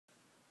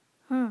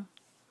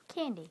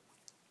Candy.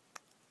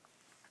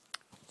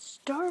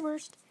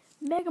 Starburst.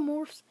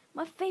 Megamorphs.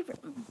 My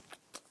favorite.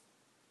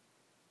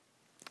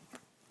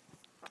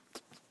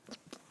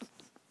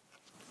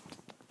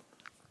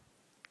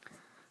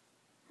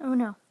 Oh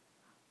no.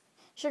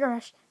 Sugar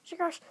rush.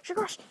 Sugar rush.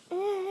 Sugar rush.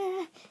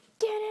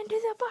 Get into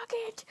the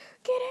bucket.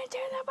 Get into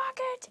the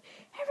bucket.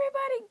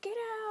 Everybody get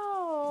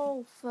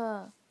off.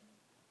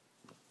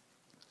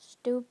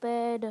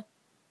 Stupid.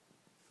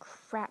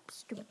 Crap.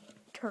 Stupid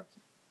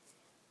turkey.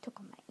 Took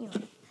on my ear.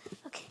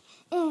 Okay.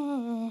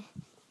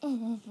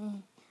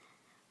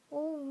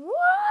 Whoa!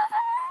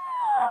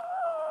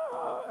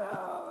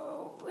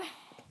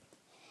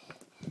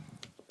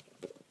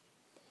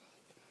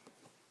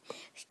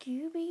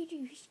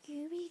 Scooby-Doo,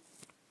 Scooby.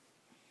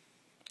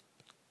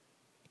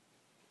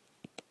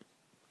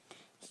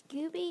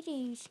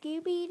 Scooby-Doo,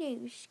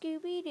 Scooby-Doo,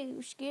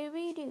 Scooby-Doo,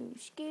 Scooby-Doo,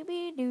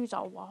 Scooby-Doo's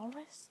a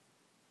walrus.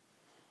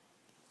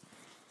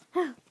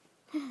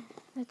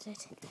 That's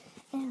it.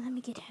 And let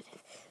me get out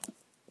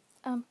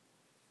of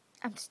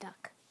I'm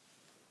stuck.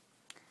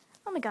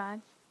 Oh my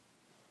god.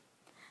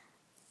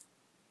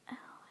 Oh,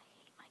 I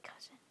hate my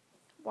cousin.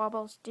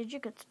 Wobbles, did you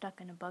get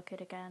stuck in a bucket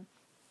again?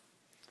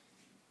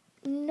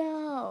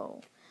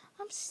 No.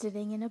 I'm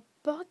sitting in a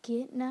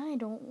bucket and I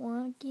don't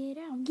want to get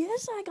out.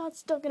 Yes, I got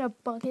stuck in a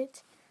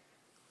bucket.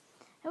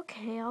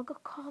 Okay, I'll go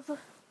call the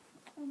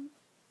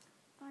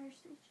fire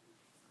station.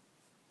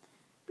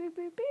 Beep,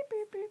 beep, beep,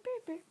 beep, beep,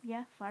 beep, beep.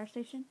 Yeah, fire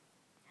station.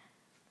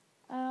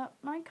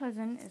 My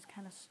cousin is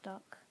kind of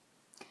stuck.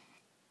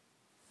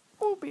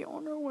 We'll be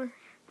on our way.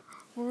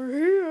 We're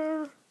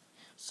here.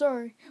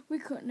 Sorry, we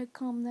couldn't have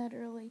come that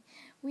early.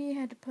 We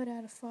had to put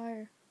out a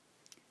fire.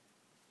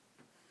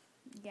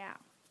 Yeah.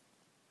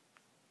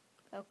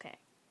 Okay.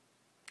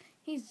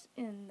 He's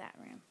in that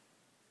room.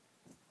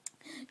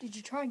 Did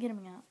you try getting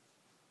him out?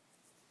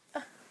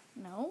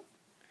 No.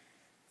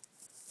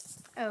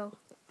 Oh.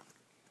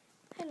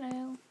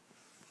 Hello.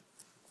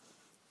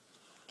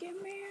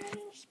 Get me out of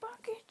this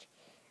bucket.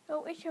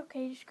 Oh, it's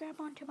okay. Just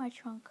grab onto my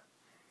trunk.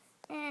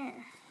 Okay.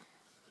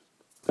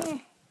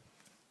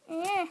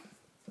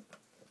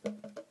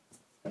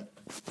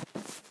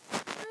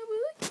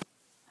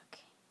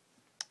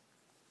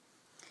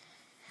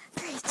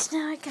 Great.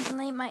 Now I can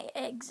lay my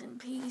eggs in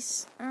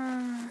peace.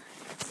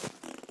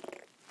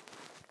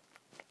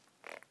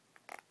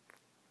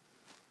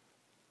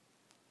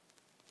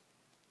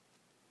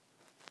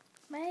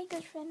 My egg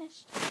is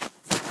finished.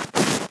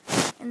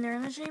 And they're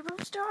in the shape of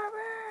Starburst.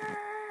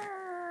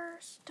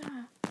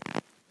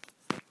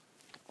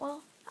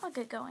 Well, I'll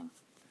get going.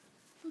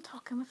 I'm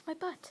talking with my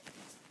butt.